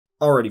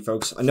Alrighty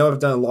folks, I know I've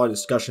done a lot of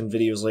discussion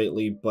videos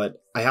lately,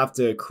 but I have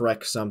to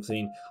correct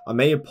something. I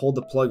may have pulled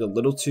the plug a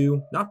little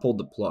too, not pulled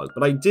the plug,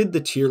 but I did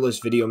the tier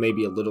list video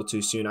maybe a little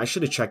too soon. I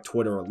should have checked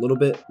Twitter a little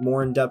bit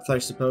more in depth, I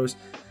suppose,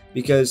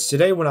 because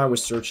today when I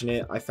was searching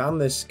it, I found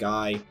this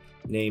guy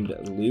named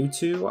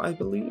Lutu, I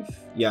believe.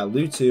 Yeah,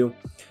 Lutu,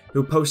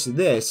 who posted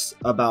this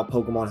about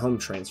Pokemon Home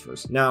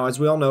transfers. Now, as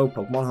we all know,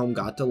 Pokemon Home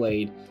got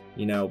delayed,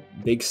 you know,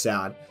 big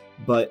sad,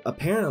 but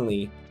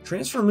apparently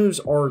transfer moves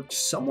are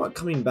somewhat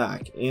coming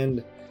back,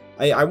 and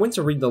I went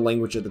to read the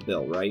language of the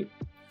bill, right?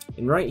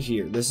 And right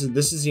here, this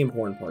is the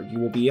important part. You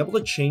will be able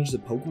to change the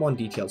Pokemon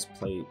details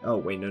play. Oh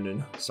wait,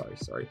 no,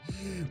 sorry.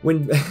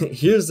 When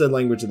here's the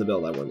language of the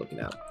bill that we're looking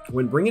at.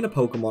 When bringing a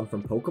Pokemon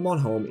from Pokemon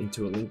Home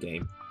into a link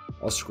game,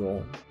 I'll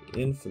scroll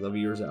in for the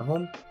viewers at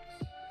home.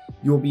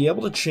 You will be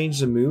able to change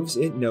the moves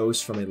it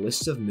knows from a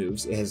list of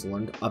moves it has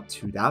learned up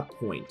to that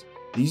point.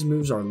 These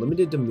moves are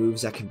limited to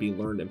moves that can be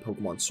learned in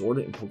Pokemon Sword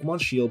and Pokemon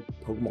Shield,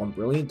 Pokemon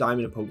Brilliant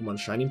Diamond and Pokemon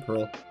Shining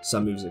Pearl,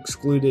 some moves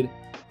excluded,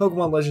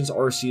 Pokemon Legends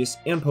Arceus,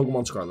 and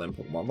Pokemon Scarlet and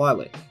Pokemon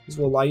Violet. This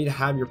will allow you to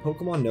have your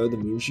Pokemon know the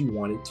moves you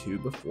wanted to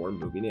before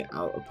moving it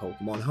out of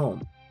Pokemon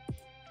Home.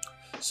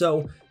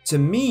 So, to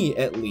me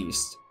at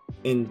least,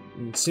 and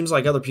it seems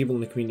like other people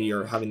in the community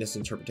are having this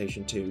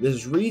interpretation too,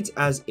 this reads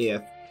as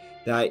if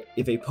that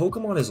if a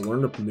Pokemon has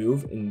learned a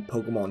move in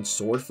Pokemon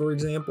Sword, for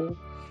example,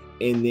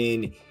 and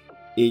then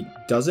it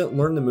doesn't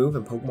learn the move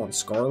in Pokemon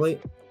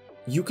Scarlet,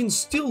 you can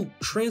still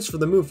transfer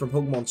the move from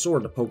Pokemon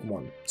Sword to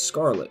Pokemon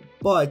Scarlet.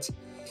 But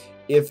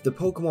if the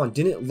Pokemon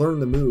didn't learn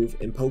the move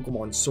in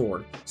Pokemon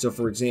Sword, so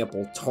for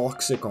example,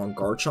 Toxic on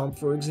Garchomp,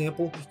 for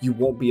example, you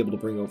won't be able to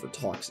bring over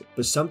Toxic.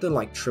 But something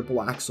like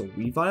Triple Axel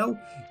Weavile,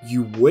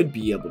 you would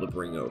be able to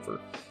bring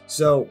over.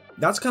 So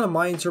that's kind of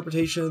my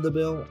interpretation of the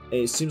bill.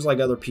 It seems like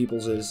other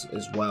people's is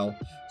as well.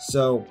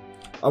 So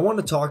I want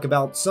to talk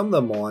about some of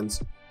the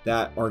Mons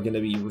that are going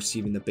to be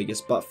receiving the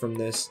biggest butt from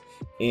this,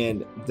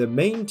 and the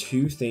main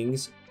two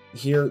things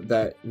here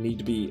that need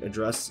to be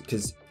addressed,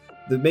 because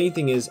the main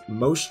thing is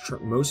most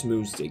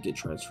moves did get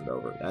transferred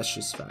over. That's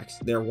just facts.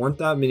 There weren't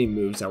that many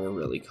moves that were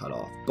really cut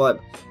off, but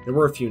there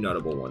were a few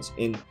notable ones,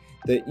 and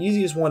the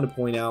easiest one to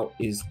point out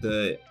is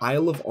the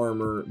Isle of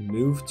Armor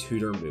move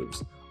tutor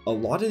moves. A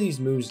lot of these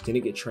moves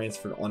didn't get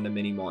transferred onto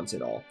mini Mons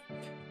at all.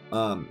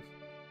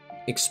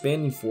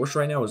 Expanding Force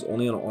right now is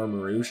only on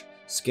Armarouge.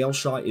 Scale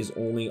Shot is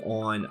only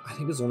on, I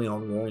think it's only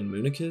on Roaring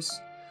Moonicus.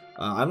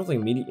 I don't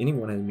think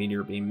anyone has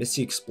Meteor Beam.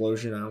 Misty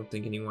Explosion, I don't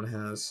think anyone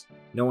has.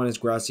 No one has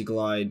Grassy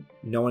Glide.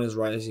 No one has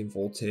Rising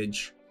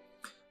Voltage.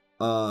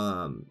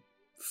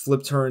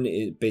 Flip Turn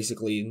is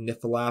basically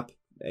Niflap,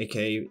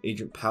 aka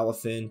Agent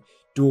Palafin.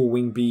 Dual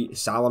Wing Beat,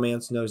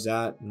 Salamence knows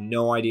that.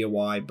 No idea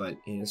why, but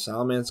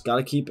Salamence got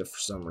to keep it for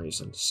some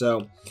reason.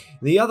 So,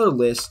 the other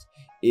list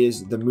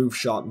is the move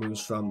shot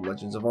moves from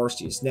Legends of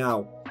Arceus.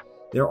 Now,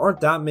 there aren't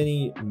that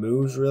many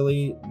moves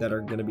really that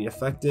are going to be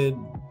affected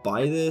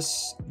by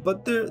this,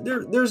 but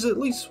there's at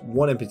least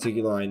one in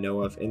particular I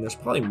know of, and there's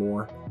probably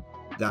more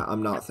that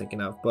I'm not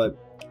thinking of. But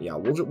yeah,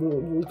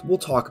 we'll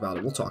talk about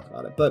it. We'll talk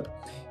about it.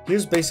 But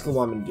here's basically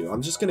what I'm going to do.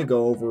 I'm just going to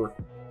go over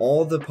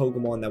all the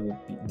Pokemon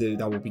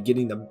that will be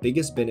getting the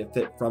biggest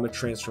benefit from a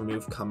transfer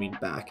move coming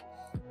back,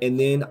 and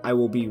then I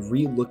will be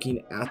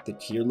re-looking at the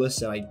tier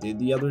list that I did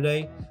the other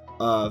day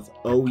of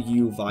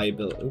OU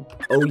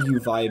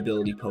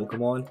viability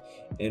Pokemon,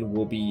 and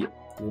we'll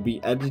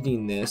be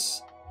editing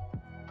this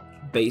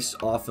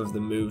based off of the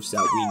moves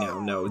that we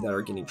now know that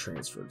are getting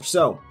transferred.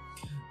 So,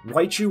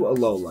 Raichu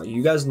Alola.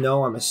 You guys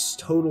know I'm a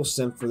total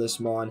simp for this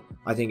Mon.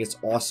 I think it's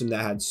awesome that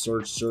it had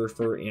Surge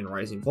Surfer and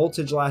Rising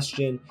Voltage last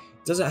gen.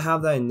 It doesn't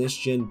have that in this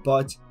gen,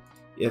 but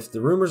if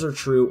the rumors are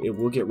true, it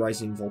will get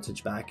Rising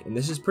Voltage back, and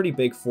this is pretty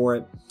big for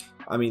it.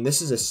 I mean,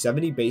 this is a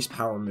 70 base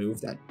power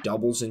move that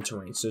doubles in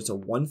terrain, so it's a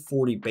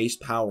 140 base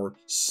power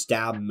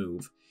stab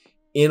move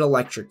in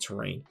electric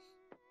terrain,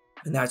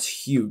 and that's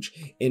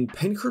huge. And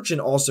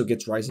Pincurchin also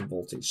gets Rising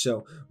Voltage,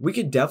 so we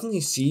could definitely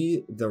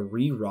see the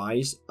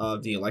re-rise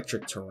of the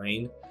electric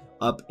terrain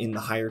up in the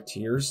higher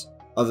tiers,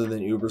 other than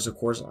Ubers, of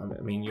course.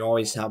 I mean, you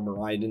always have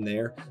Miraidon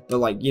there, but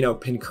like, you know,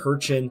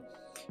 Pincurchin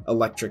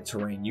electric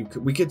terrain,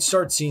 we could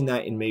start seeing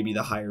that in maybe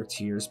the higher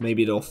tiers.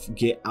 Maybe it'll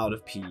get out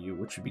of PU,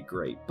 which would be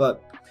great.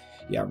 But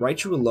yeah,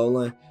 Raichu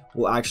Alola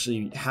will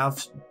actually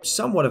have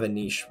somewhat of a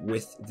niche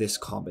with this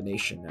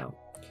combination now.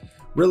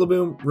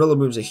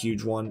 Rillaboom's a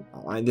huge one,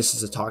 and this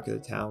is the talk of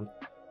the town.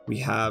 We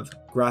have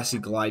Grassy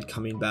Glide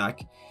coming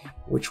back,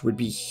 which would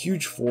be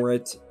huge for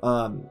it.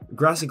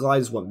 Grassy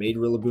Glide is what made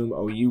Rillaboom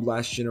OU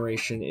last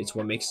generation. It's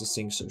what makes this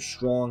thing so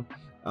strong.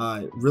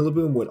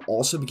 Rillaboom would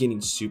also be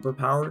getting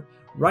Superpower.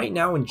 Right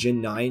now in Gen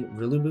 9,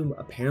 Rillaboom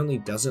apparently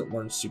doesn't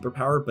learn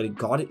Superpower, but it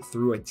got it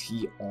through a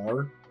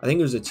TR. I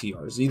think it was a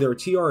TR. It's either a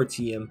TR or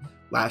TM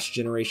last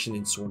generation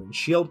in Sword and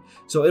Shield.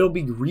 So it'll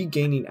be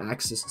regaining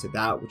access to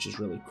that, which is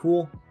really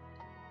cool.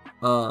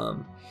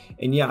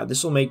 And yeah,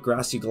 this will make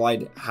Grassy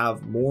Glide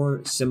have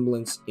more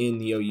semblance in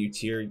the OU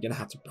tier. You're going to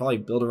have to probably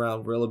build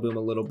around Rillaboom a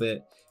little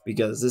bit,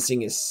 because this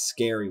thing is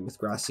scary with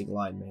Grassy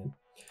Glide, man.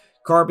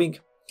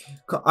 Carbink,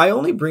 I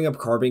only bring up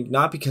Carbink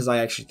not because I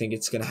actually think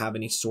it's going to have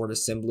any sort of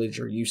assemblage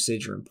or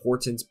usage or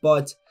importance,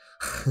 but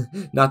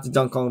not to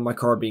dunk on my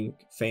Carbink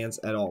fans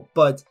at all.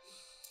 But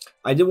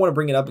I did want to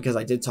bring it up because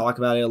I did talk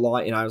about it a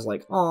lot, and I was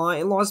like, oh,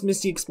 it lost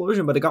Misty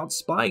Explosion, but it got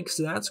Spikes,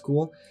 so that's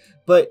cool.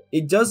 But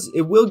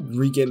it will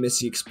re-get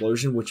Misty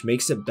Explosion, which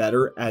makes it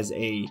better as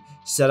a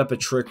set up a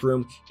Trick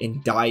Room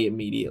and die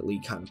immediately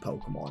kind of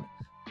Pokemon.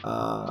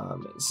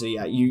 So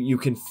yeah, you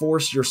can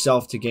force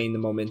yourself to gain the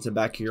momentum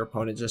back. Your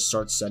opponent just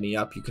starts setting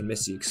up. You can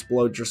Misty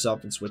Explode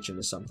yourself and switch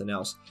into something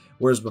else.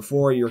 Whereas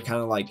before, you're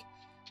kind of like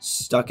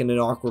stuck in an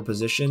awkward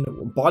position.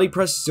 Body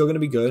Press is still going to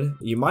be good.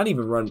 You might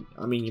even run,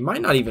 I mean, you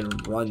might not even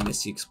run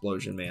Misty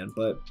Explosion, man.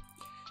 But,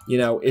 you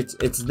know, it's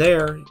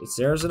there. It's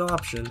there as an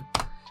option.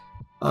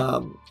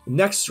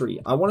 Next three,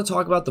 I want to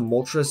talk about the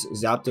Moltres,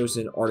 Zapdos,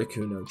 and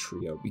Articuno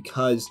trio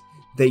because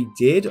they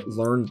did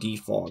learn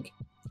Defog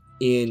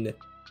in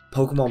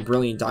Pokemon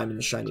Brilliant Diamond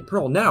and Shiny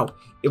Pearl. Now,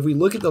 if we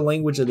look at the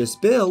language of this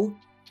bill,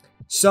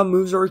 some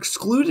moves are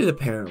excluded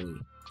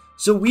apparently.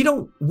 So we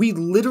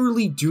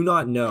literally do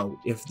not know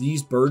if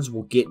these birds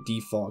will get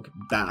Defog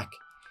back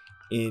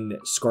in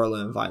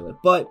Scarlet and Violet.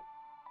 But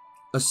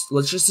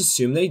let's just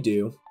assume they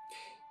do.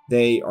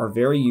 They are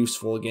very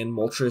useful. Again,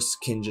 Moltres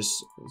can just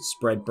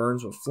spread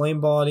burns with Flame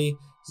Body.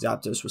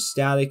 Zapdos with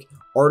Static.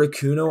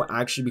 Articuno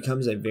actually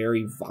becomes a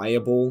very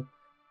viable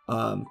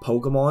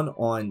Pokemon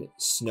on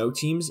snow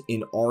teams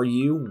in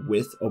RU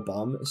with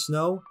Obama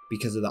Snow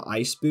because of the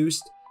Ice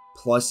Boost.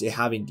 Plus it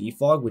having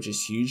Defog, which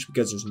is huge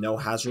because there's no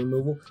hazard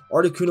removal.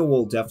 Articuno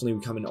will definitely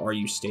become an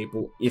RU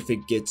staple if it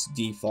gets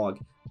Defog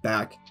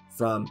back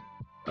from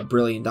a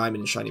Brilliant Diamond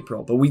and Shiny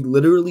Pearl. But we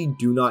literally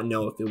do not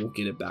know if it will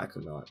get it back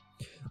or not.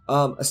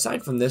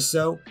 Aside from this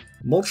though,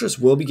 Moltres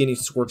will be getting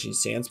Scorching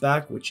Sands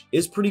back, which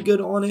is pretty good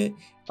on it.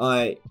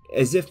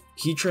 As if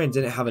Heatran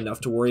didn't have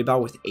enough to worry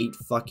about with 8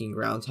 fucking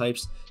ground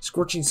types.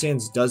 Scorching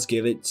Sands does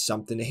give it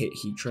something to hit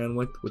Heatran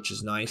with, which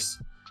is nice.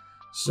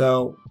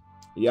 So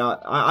yeah,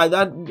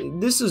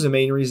 this is the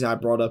main reason I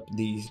brought up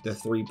the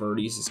 3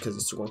 birdies is because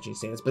of Scorching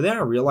Sands. But then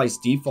I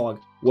realized Defog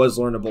was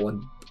learnable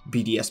in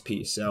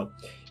BDSP. So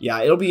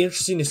yeah, it'll be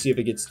interesting to see if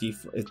it gets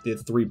if the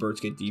 3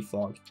 birds get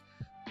Defog.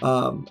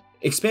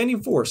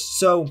 Expanding Force.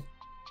 So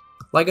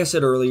like I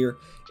said earlier,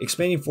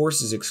 Expanding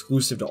Force is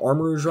exclusive to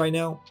Armarouge right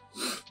now,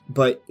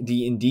 but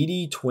the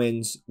Indeedee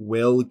twins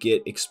will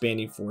get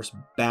Expanding Force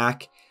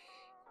back,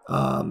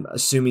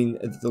 assuming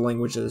the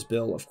language of this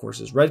bill, of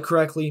course, is read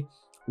correctly,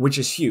 which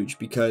is huge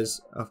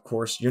because, of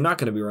course, you're not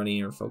going to be running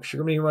Inner Focus.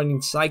 You're going to be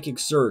running Psychic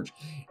Surge,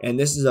 and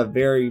this is a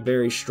very,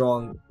 very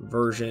strong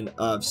version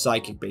of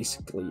Psychic,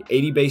 basically.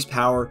 80 base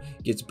power,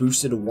 gets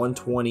boosted to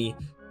 120,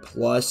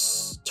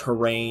 plus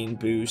Terrain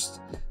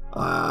boost.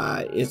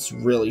 It's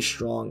really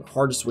strong,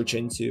 hard to switch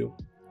into,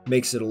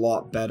 makes it a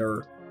lot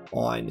better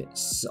on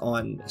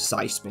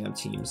Psy spam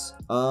teams.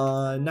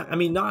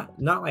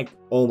 Not like,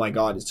 oh my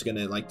god, it's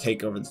gonna like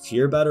take over the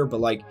tier better, but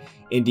like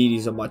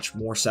Indeedee's a much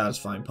more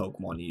satisfying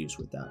Pokemon to use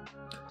with that.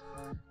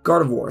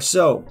 Gardevoir.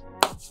 So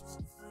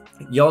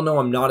y'all know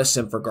I'm not a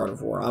simp for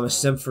Gardevoir. I'm a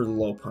simp for the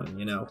Lopunny,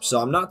 you know. So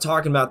I'm not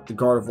talking about the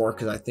Gardevoir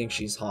because I think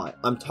she's hot.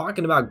 I'm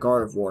talking about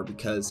Gardevoir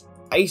because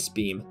Ice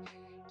Beam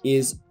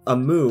is a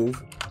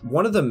move,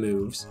 one of the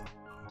moves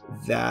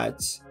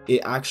that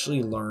it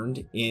actually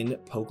learned in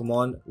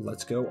Pokemon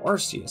Let's Go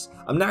Arceus.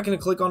 I'm not going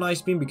to click on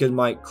Ice Beam because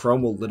my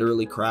Chrome will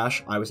literally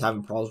crash. I was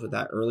having problems with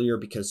that earlier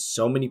because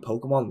so many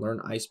Pokemon learn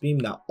Ice Beam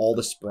that all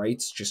the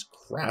sprites just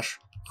crash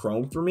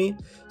Chrome for me.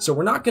 So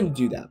we're not going to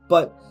do that.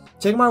 But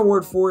take my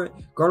word for it,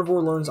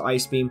 Gardevoir learns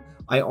Ice Beam.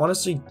 I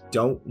honestly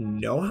don't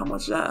know how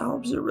much that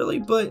helps it really,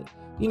 but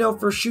you know,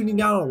 for shooting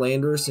down a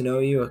Landorus and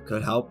OU, it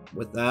could help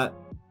with that.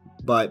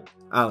 But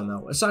I don't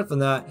know. Aside from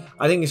that,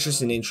 I think it's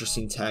just an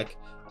interesting tech.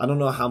 I don't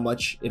know how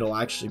much it'll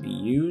actually be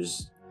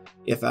used,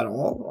 if at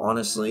all,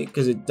 honestly,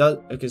 because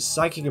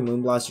Psychic and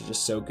Moonblast are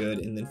just so good,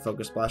 and then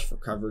Focus Splash for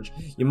coverage.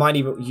 You might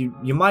even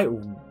you might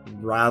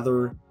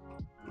rather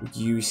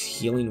use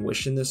Healing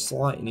Wish in this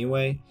slot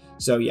anyway.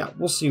 So yeah,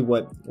 we'll see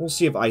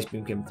if Ice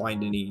Beam can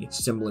find any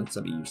semblance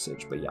of a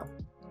usage. But yeah,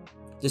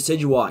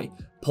 Decidueye,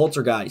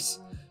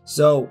 Poltergeist.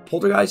 So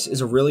Poltergeist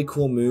is a really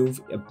cool move,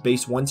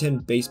 base 110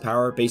 base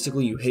power.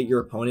 Basically you hit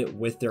your opponent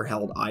with their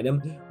held item,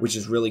 which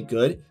is really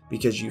good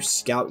because you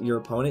scout your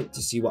opponent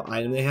to see what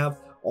item they have.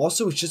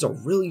 Also, it's just a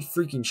really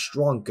freaking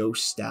strong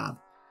ghost stab,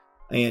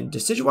 and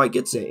Decidueye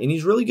gets it, and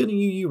he's really good in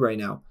UU right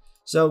now.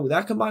 So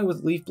that combined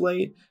with Leaf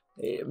Blade,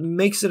 it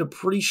makes it a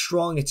pretty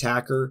strong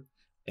attacker,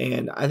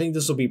 and I think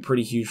this will be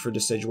pretty huge for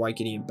Decidueye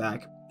getting it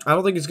back. I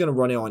don't think it's going to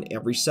run it on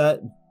every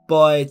set,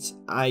 but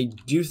I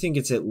do think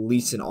it's at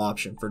least an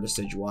option for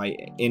Decidueye,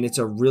 and it's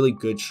a really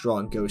good,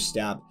 strong Ghost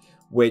Stab,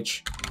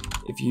 which,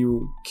 if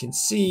you can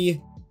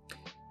see,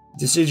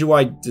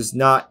 Decidueye does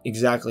not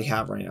exactly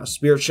have right now.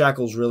 Spirit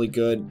Shackle is really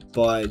good,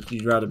 but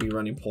you'd rather be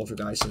running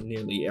Poltergeist in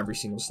nearly every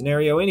single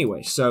scenario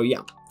anyway. So,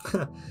 yeah.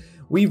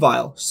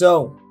 Weavile.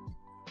 So,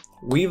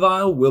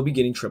 Weavile will be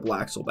getting Triple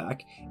Axel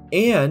back,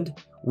 and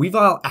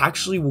Weavile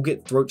actually will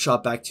get Throat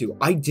Chop back too.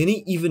 I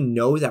didn't even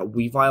know that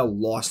Weavile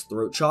lost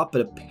Throat Chop,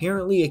 but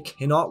apparently it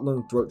cannot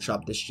learn Throat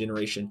Chop this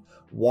generation.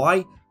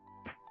 Why?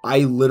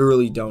 I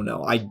literally don't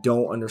know. I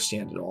don't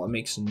understand it all. It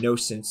makes no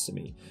sense to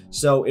me.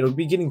 So it'll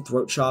be getting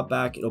Throat Chop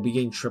back. It'll be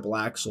getting Triple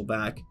Axel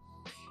back.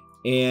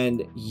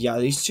 And yeah,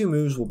 these two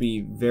moves will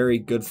be very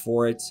good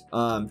for it.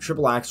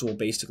 Triple Axel will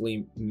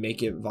basically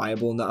make it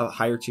viable in the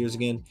higher tiers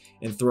again.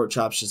 And Throat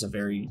Chop's just a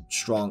very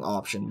strong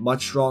option.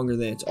 Much stronger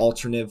than its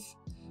alternative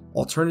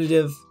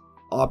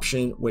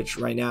option, which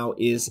right now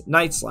is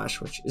Night Slash,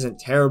 which isn't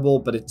terrible,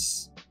 but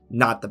it's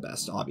not the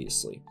best,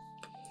 obviously.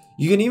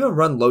 You can even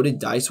run loaded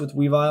dice with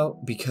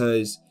Weavile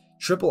because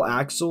Triple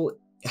Axel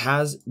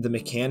has the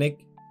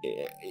mechanic.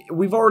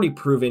 We've already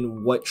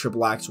proven what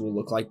Triple Axel will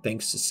look like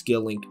thanks to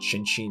Skill Link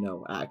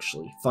Chinchino,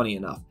 actually. Funny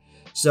enough.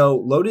 So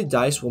loaded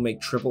dice will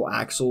make Triple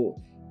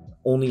Axel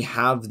only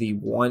have the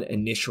one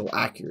initial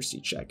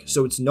accuracy check.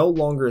 So it's no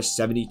longer a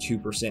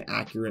 72%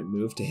 accurate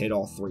move to hit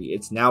all three.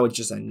 It's now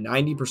just a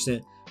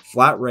 90%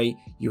 flat rate.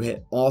 You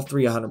hit all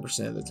three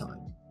 100% of the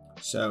time.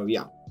 So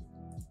yeah.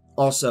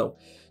 Also,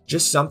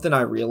 just something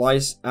I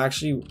realized,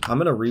 actually, I'm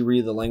going to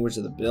reread the language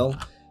of the bill,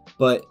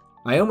 but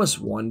I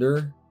almost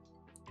wonder,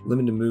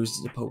 limited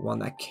moves to Pokemon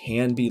that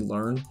can be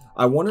learned.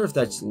 I wonder if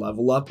that's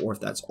level up or if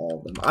that's all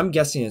of them. I'm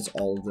guessing it's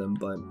all of them,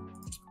 but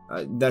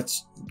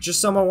that's just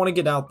something I want to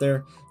get out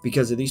there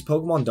because if these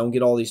Pokemon don't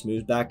get all these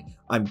moves back,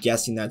 I'm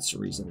guessing that's the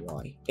reason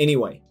why.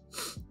 Anyway,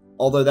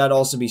 although that'd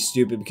also be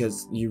stupid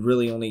because you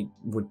really only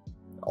would,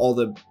 all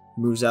the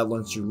moves that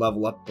learns through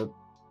level up are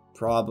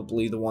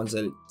probably the ones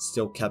that it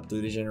still kept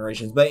through the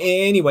generations. But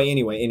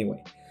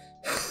anyway.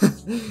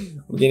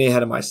 I'm getting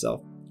ahead of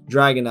myself.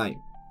 Dragonite,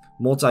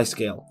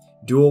 multi-scale,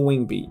 dual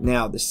wing beat.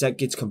 Now, the set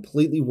gets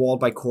completely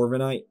walled by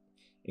Corviknight,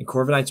 and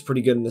Corviknight's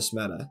pretty good in this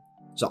meta.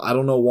 So I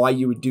don't know why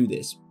you would do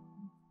this,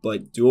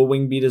 but dual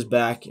wing beat is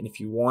back, and if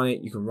you want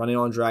it, you can run it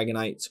on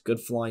Dragonite. It's a good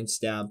flying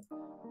stab.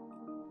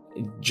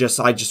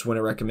 I just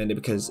wouldn't recommend it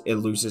because it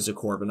loses a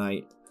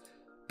Corviknight.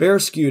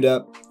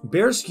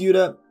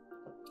 Barraskewda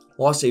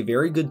lost a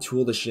very good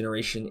tool this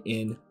generation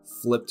in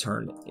Flip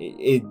Turn.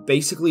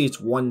 Basically, it's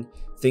one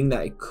thing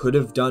that it could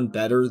have done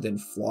better than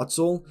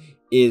Floatzel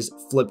is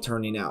flip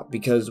turning out,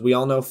 because we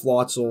all know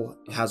Floatzel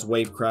has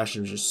Wave Crash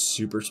and is just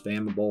super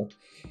spammable.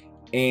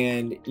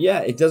 And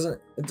yeah, it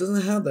doesn't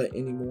have that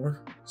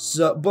anymore.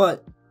 So,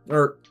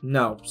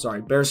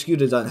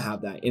 Barraskewda doesn't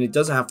have that, and it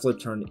doesn't have Flip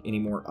Turn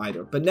anymore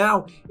either. But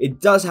now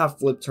it does have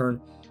Flip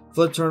Turn.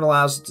 Flip Turn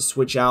allows it to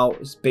switch out.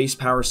 It's base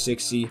power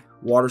 60,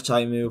 water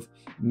type move.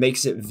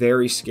 Makes it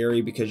very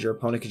scary because your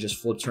opponent could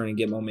just flip turn and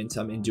get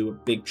momentum and do a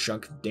big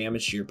chunk of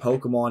damage to your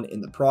Pokemon in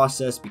the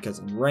process because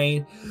in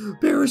rain.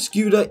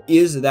 Barraskewda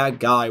is that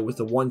guy with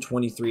a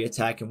 123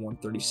 attack and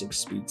 136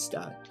 speed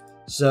stat.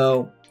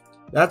 So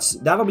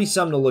that'll be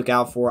something to look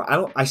out for.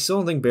 I still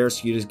don't think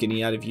Barraskewda is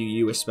getting out of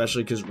UU,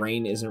 especially because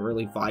rain isn't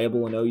really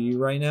viable in OU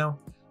right now.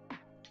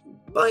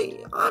 But,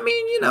 I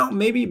mean, you know,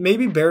 maybe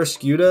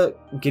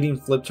Barraskewda getting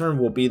Flip Turn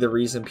will be the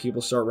reason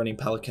people start running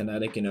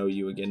Telekinetic in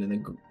OU again, and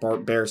then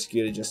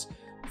Barraskewda just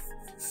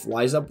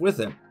flies up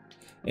with it.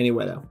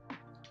 Anyway, though,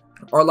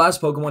 our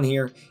last Pokemon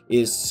here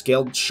is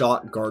Scaled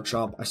Shot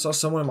Garchomp. I saw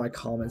someone in my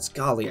comments,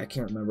 golly, I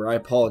can't remember, I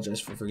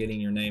apologize for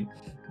forgetting your name,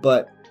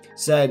 but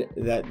said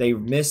that they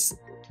missed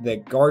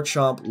that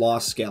Garchomp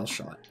lost Scale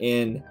Shot,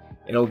 and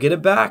it'll get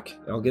it back.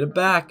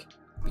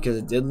 Because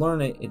it did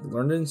learn it. It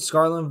learned it in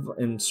Scarlet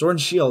and Sword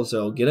and Shield, so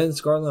it'll get it in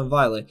Scarlet and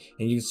Violet,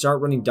 and you can start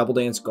running Double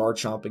Dance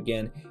Garchomp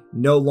again.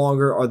 No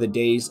longer are the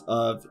days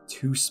of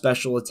 2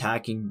 special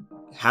attacking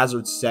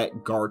hazard set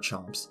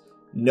Garchomps.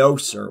 No,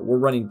 sir. We're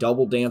running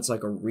Double Dance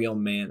like a real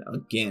man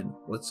again.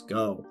 Let's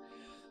go.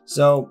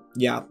 So,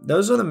 yeah,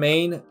 those are the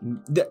main.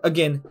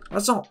 Again,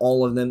 that's not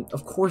all of them.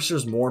 Of course,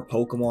 there's more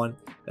Pokemon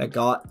that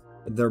got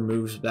their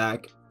moves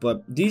back,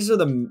 but these are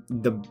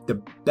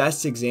the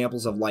best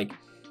examples of, like,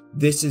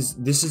 this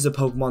is a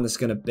Pokemon that's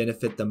going to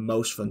benefit the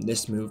most from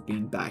this move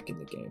being back in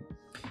the game.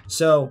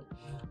 So,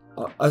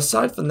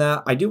 aside from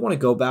that, I do want to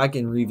go back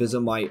and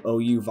revisit my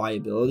OU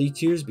viability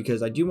tiers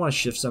because I do want to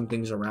shift some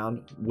things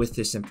around with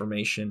this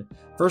information.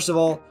 First of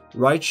all,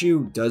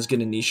 Raichu does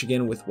get a niche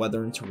again with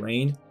Weather and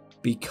Terrain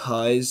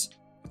because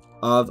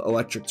of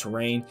Electric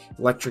Terrain.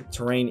 Electric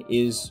Terrain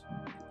is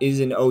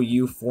an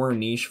OU for a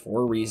niche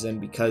for a reason,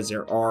 because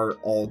there are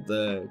all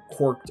the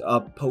quirked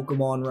up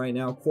Pokemon right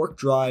now, Quark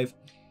Drive.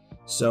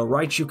 So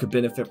Raichu could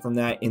benefit from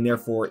that, and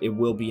therefore it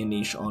will be a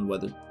niche on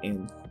Weather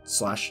and /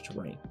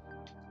 Terrain.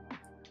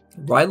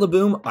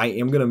 Rillaboom, I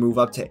am going to move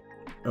up to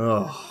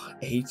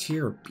A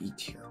tier or B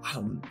tier.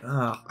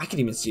 I can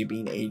even see it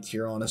being A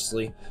tier,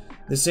 honestly.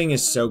 This thing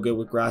is so good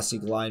with Grassy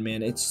Glide,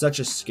 man. It's such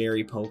a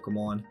scary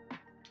Pokemon.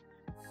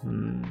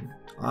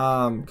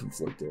 I'm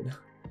conflicted.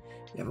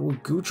 Yeah, but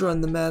with Goodra in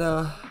the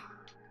meta,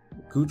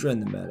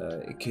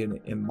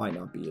 it might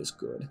not be as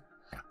good.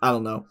 I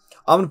don't know.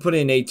 I'm going to put it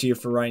in A tier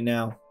for right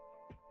now.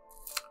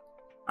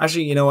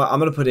 Actually, you know what? I'm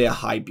going to put it a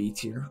high B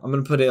tier. I'm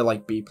going to put it at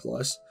like B+.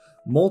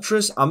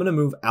 Moltres, I'm going to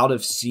move out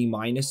of C-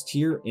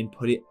 tier and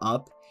put it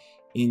up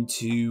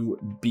into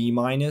B-,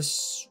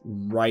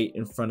 right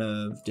in front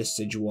of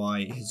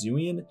Decidueye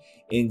Hisuian.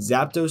 In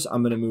Zapdos,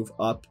 I'm going to move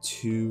up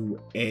to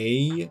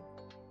A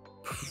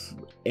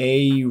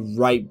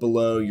right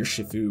below your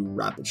Shifu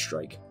Rapid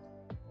Strike.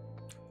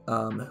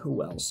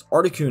 Who else?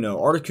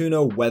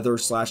 Articuno, weather /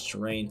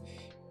 terrain.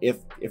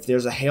 If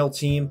there's a hail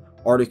team,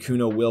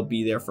 Articuno will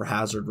be there for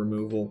hazard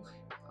removal.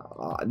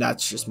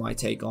 That's just my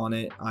take on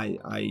it.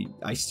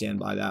 I stand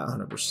by that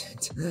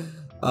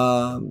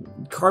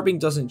 100%. Carving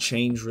doesn't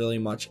change really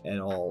much at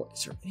all.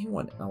 Is there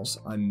anyone else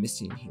I'm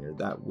missing here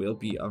that will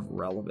be of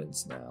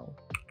relevance now?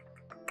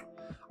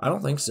 I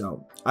don't think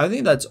so. I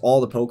think that's all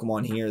the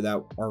Pokemon here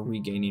that are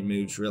regaining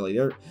moves, really.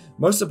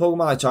 Most of the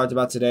Pokemon I talked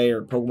about today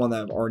are Pokemon that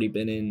have already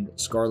been in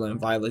Scarlet and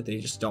Violet. They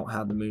just don't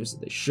have the moves that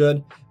they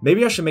should.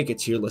 Maybe I should make a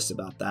tier list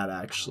about that,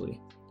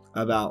 actually.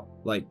 About,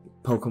 like,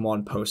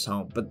 Pokemon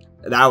post-home. But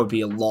that would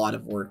be a lot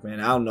of work, man.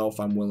 I don't know if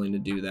I'm willing to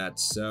do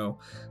that. So,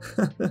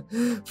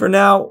 for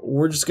now,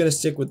 we're just going to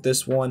stick with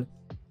this one.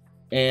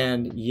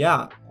 And,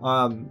 yeah,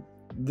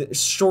 the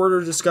shorter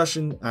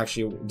discussion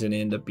actually didn't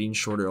end up being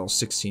shorter, all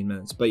 16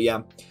 minutes. But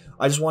yeah,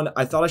 I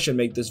thought I should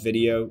make this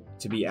video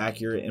to be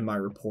accurate in my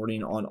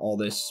reporting on all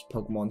this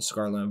Pokemon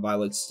Scarlet and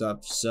Violet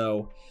stuff.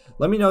 So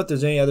let me know if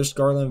there's any other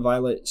Scarlet and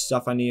Violet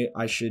stuff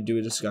I should do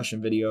a discussion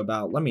video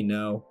about. Let me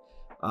know.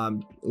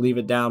 Leave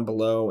it down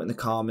below in the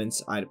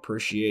comments. I'd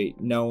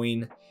appreciate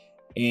knowing.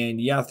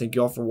 And yeah, thank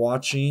you all for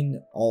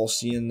watching. I'll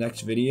see you in the next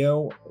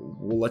video.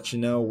 We'll let you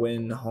know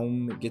when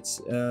Home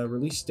gets a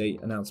release date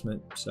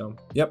announcement. So,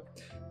 yep.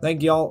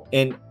 Thank y'all.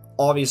 And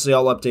obviously,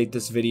 I'll update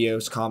this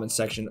video's comment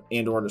section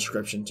and or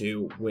description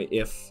too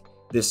if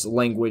this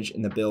language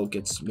in the build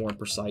gets more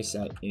precise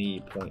at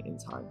any point in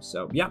time.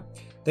 So, yeah.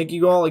 Thank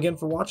you all again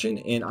for watching,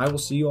 and I will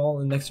see you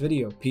all in the next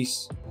video.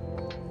 Peace.